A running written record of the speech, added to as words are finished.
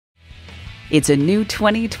It's a new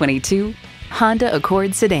 2022 Honda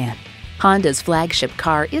Accord sedan. Honda's flagship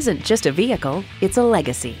car isn't just a vehicle, it's a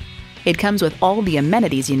legacy. It comes with all the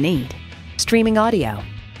amenities you need: streaming audio,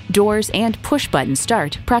 doors and push-button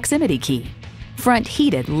start proximity key, front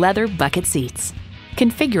heated leather bucket seats,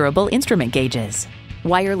 configurable instrument gauges,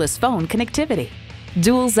 wireless phone connectivity,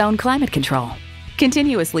 dual zone climate control,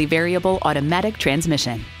 continuously variable automatic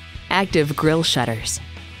transmission, active grille shutters,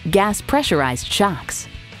 gas pressurized shocks,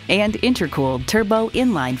 and intercooled turbo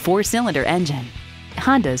inline 4-cylinder engine.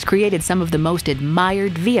 Honda's created some of the most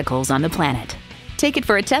admired vehicles on the planet. Take it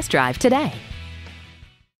for a test drive today.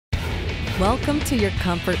 Welcome to your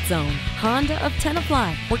comfort zone. Honda of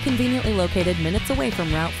Tenafly. We're conveniently located minutes away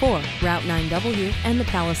from Route 4, Route 9W, and the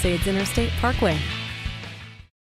Palisades Interstate Parkway.